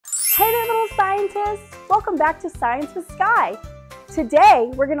scientists! Welcome back to Science with Sky.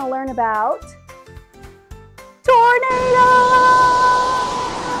 Today we're going to learn about tornadoes!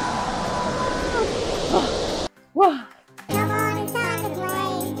 Whoa. Come on, it's time to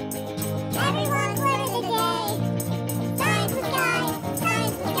play. Everyone's learning today. Science with Sky,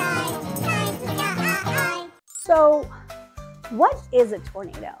 Science with Sky, Science with Sky. So, what is a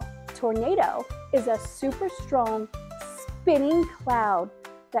tornado? Tornado is a super strong spinning cloud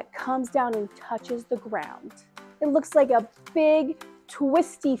that comes down and touches the ground. It looks like a big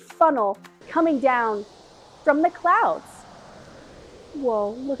twisty funnel coming down from the clouds.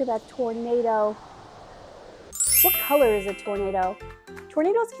 Whoa, look at that tornado. What color is a tornado?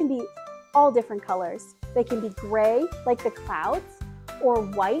 Tornadoes can be all different colors. They can be gray like the clouds, or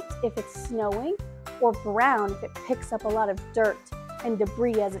white if it's snowing, or brown if it picks up a lot of dirt and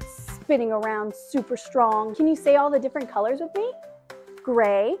debris as it's spinning around super strong. Can you say all the different colors with me?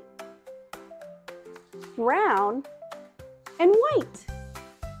 Gray, brown, and white.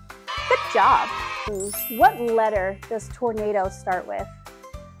 Good job. What letter does tornado start with?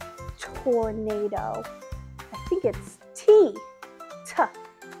 Tornado. I think it's T.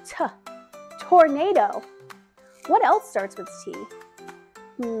 Tornado. What else starts with T?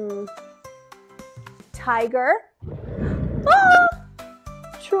 Tiger. Ah!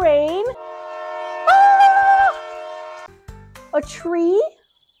 Train. Ah! A tree.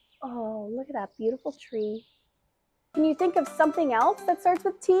 Oh, look at that beautiful tree. Can you think of something else that starts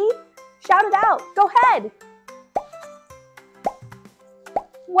with T? Shout it out. Go ahead.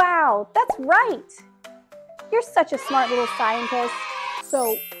 Wow, that's right. You're such a smart little scientist.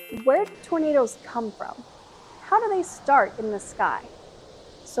 So, where do tornadoes come from? How do they start in the sky?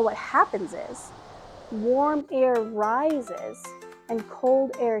 So what happens is, warm air rises and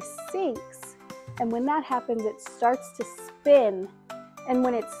cold air sinks. And when that happens, it starts to spin. And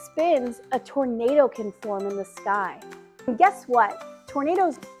when it spins, a tornado can form in the sky. And guess what?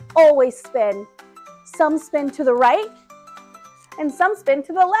 Tornadoes always spin. Some spin to the right, and some spin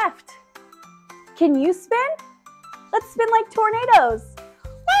to the left. Can you spin? Let's spin like tornadoes.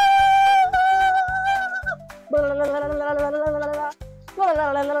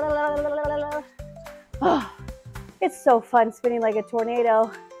 Oh, it's so fun spinning like a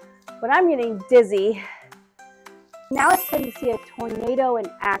tornado, but I'm getting dizzy. Now it's time to see a tornado in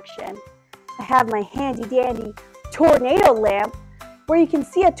action. I have my handy dandy tornado lamp where you can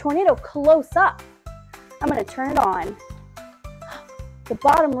see a tornado close up. I'm going to turn it on. The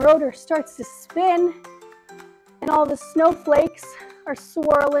bottom rotor starts to spin and all the snowflakes are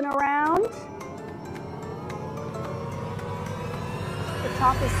swirling around. The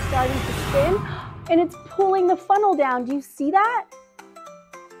top is starting to spin and it's pulling the funnel down. Do you see that?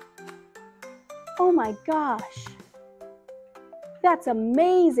 Oh my gosh. That's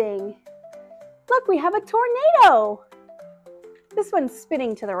amazing. Look, we have a tornado. This one's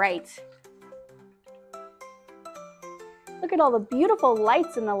spinning to the right. Look at all the beautiful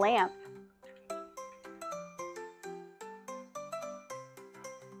lights in the lamp.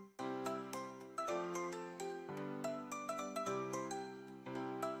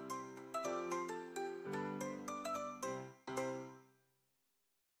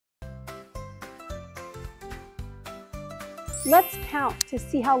 Let's count to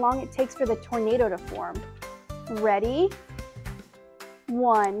see how long it takes for the tornado to form. Ready?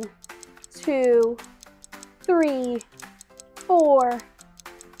 1, 2, 3, 4,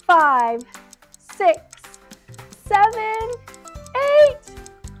 5, 6, 7, 8,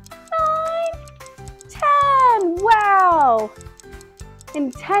 9, 10. Wow!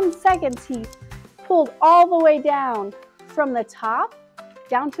 In 10 seconds, he pulled all the way down from the top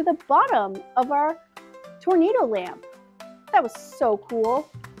down to the bottom of our tornado lamp. That was so cool.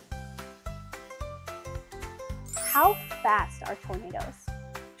 How fast are tornadoes?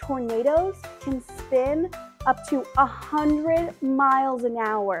 Tornadoes can spin up to 100 miles an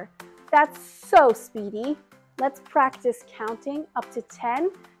hour. That's so speedy. Let's practice counting up to 10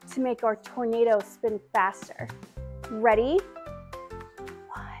 to make our tornado spin faster. Ready?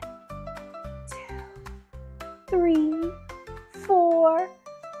 1, 2, 3, 4,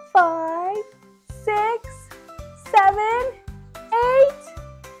 5, 6, 7, 8,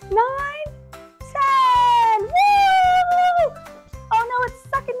 9, 10. Woo! Oh no, it's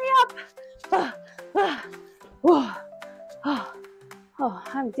sucking me up. Oh,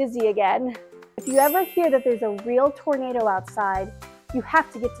 I'm dizzy again. If you ever hear that there's a real tornado outside, you have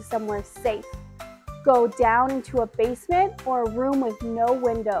to get to somewhere safe. Go down into a basement or a room with no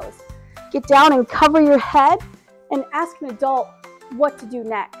windows. Get down and cover your head and ask an adult what to do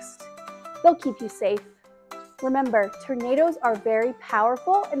next. They'll keep you safe. Remember, tornadoes are very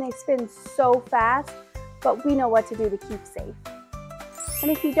powerful and they spin so fast, but we know what to do to keep safe. And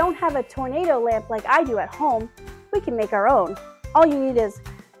if you don't have a tornado lamp like I do at home, we can make our own. All you need is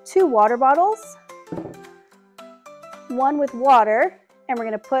 2 water bottles, one with water, and we're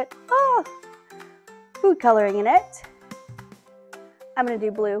gonna put food coloring in it. I'm gonna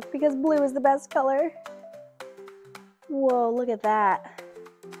do blue because blue is the best color. Whoa, look at that.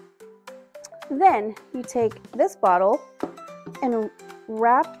 Then you take this bottle and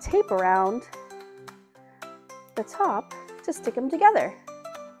wrap tape around the top to stick them together.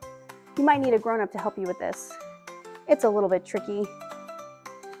 You might need a grown-up to help you with this. It's a little bit tricky.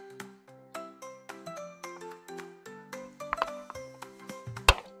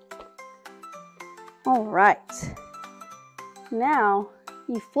 All right. Now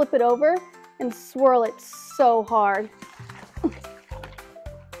you flip it over and swirl it so hard.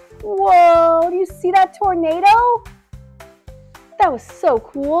 Whoa, do you see that tornado? That was so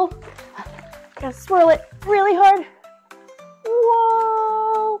cool. Gotta swirl it really hard.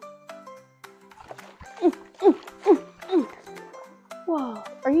 Whoa. Whoa,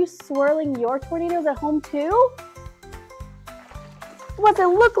 are you swirling your tornadoes at home too? What's it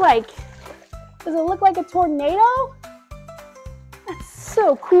look like? Does it look like a tornado? That's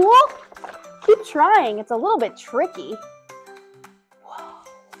so cool. Keep trying, it's a little bit tricky. Whoa.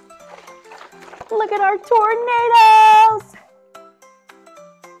 Look at our tornadoes.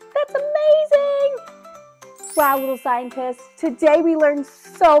 That's amazing. Wow, little scientists. Today we learned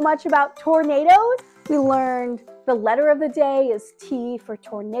so much about tornadoes. We learned the letter of the day is T for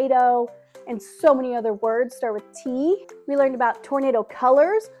tornado, and so many other words start with T. We learned about tornado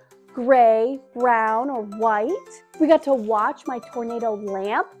colors, gray, brown, or white. We got to watch my tornado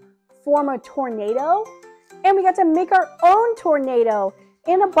lamp form a tornado, and we got to make our own tornado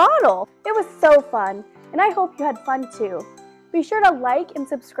in a bottle. It was so fun, and I hope you had fun too. Be sure to like and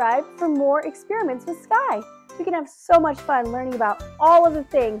subscribe for more experiments with Sky. We can have so much fun learning about all of the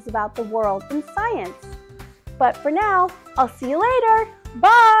things about the world and science. But for now, I'll see you later.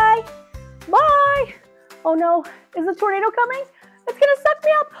 Bye! Bye! Oh no, is the tornado coming? It's gonna suck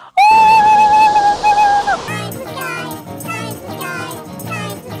me up. Oh! Science with Sky, science with Sky,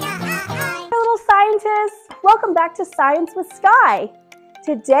 science with Sky. Hi, little scientists. Welcome back to Science with Sky.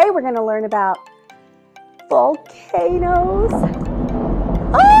 Today we're gonna learn about volcanoes.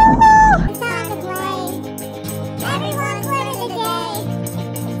 Oh! It's time to play. Everyone's learning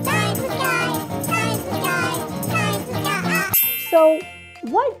today. Science with Sky, science with Sky, science with Sky. So,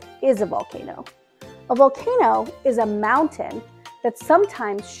 what is a volcano? A volcano is a mountain that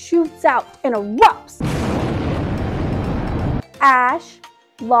sometimes shoots out and erupts. Ash,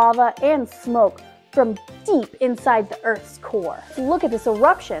 lava, and smoke from deep inside the Earth's core. Look at this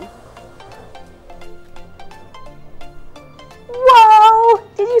eruption. Whoa!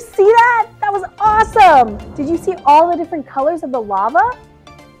 Did you see that? That was awesome! Did you see all the different colors of the lava?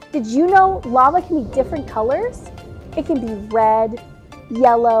 Did you know lava can be different colors? It can be red,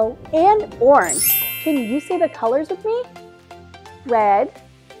 yellow, and orange. Can you say the colors with me? Red,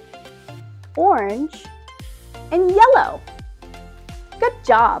 orange, and yellow. Good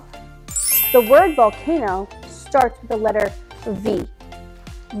job. The word volcano starts with the letter V.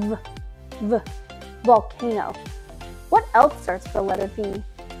 V. Volcano. What else starts with the letter V?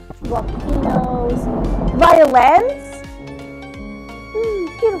 Volcanoes. Violins.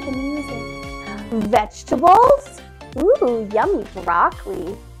 Beautiful music. Vegetables. Ooh, yummy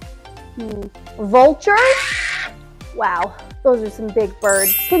broccoli. Vultures. Wow, those are some big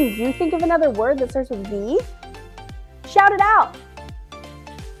birds. Can you think of another word that starts with V? Shout it out.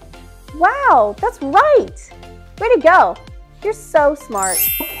 Wow, that's right. Way to go. You're so smart.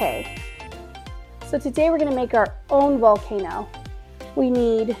 Okay, so today we're gonna make our own volcano.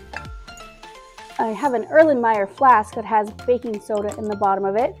 I have an Erlenmeyer flask that has baking soda in the bottom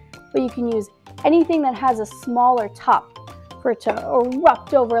of it, but you can use anything that has a smaller top for it to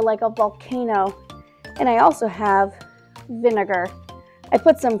erupt over like a volcano. And I also have vinegar. I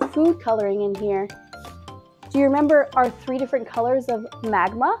put some food coloring in here. Do you remember our 3 different colors of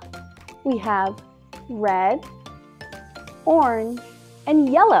magma? We have red, orange, and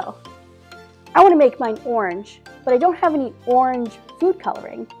yellow. I want to make mine orange, but I don't have any orange food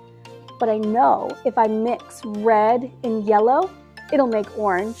coloring. But I know if I mix red and yellow, it'll make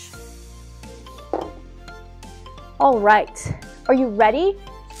orange. All right, are you ready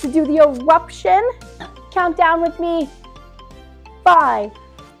to do the eruption? Count down with me. 5,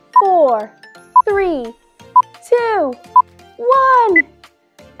 4, 3, 2, 1.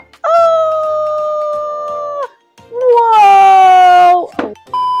 Oh! Whoa!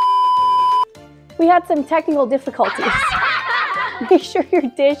 We had some technical difficulties. Make sure your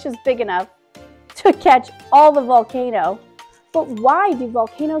dish is big enough to catch all the volcano. But why do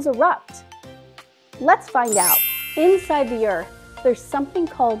volcanoes erupt? Let's find out. Inside the earth, there's something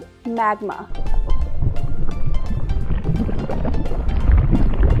called magma.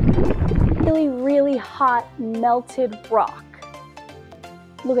 Really hot melted rock.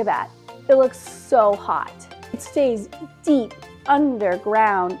 Look at that. It looks so hot. It stays deep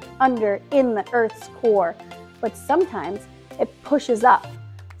underground, in the Earth's core, but sometimes it pushes up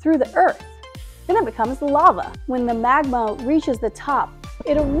through the Earth. Then it becomes lava. When the magma reaches the top,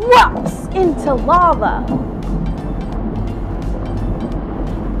 it erupts into lava.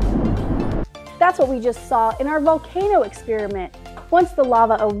 That's what we just saw in our volcano experiment. Once the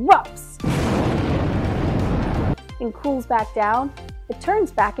lava erupts and cools back down, it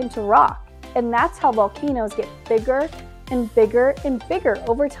turns back into rock. And that's how volcanoes get bigger and bigger and bigger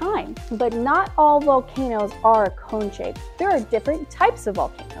over time. But not all volcanoes are cone-shaped. There are different types of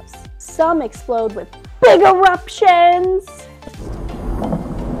volcanoes. Some explode with big eruptions,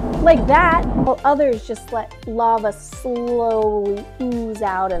 like that, while others just let lava slowly ooze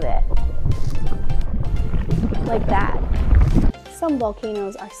out of it, like that. Some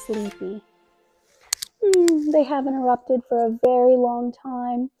volcanoes are sleepy. They haven't erupted for a very long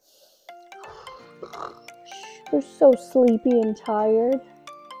time. They're so sleepy and tired.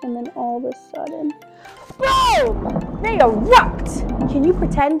 And then all of a sudden, boom! They erupt! Can you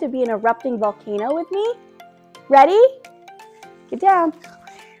pretend to be an erupting volcano with me? Ready? Get down.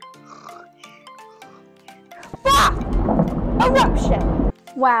 Ah! Eruption!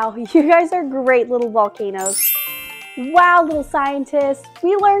 Wow, you guys are great little volcanoes. Wow, little scientists.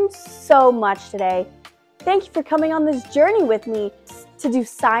 We learned so much today. Thank you for coming on this journey with me to do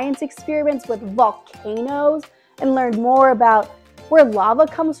science experiments with volcanoes and learn more about where lava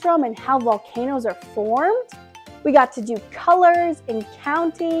comes from and how volcanoes are formed. We got to do colors and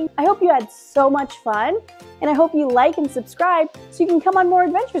counting. I hope you had so much fun, and I hope you like and subscribe so you can come on more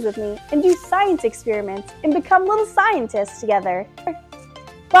adventures with me and do science experiments and become little scientists together.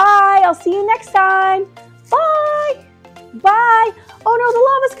 Bye, I'll see you next time. Bye, bye. Oh no, the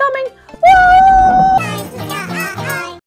lava's coming.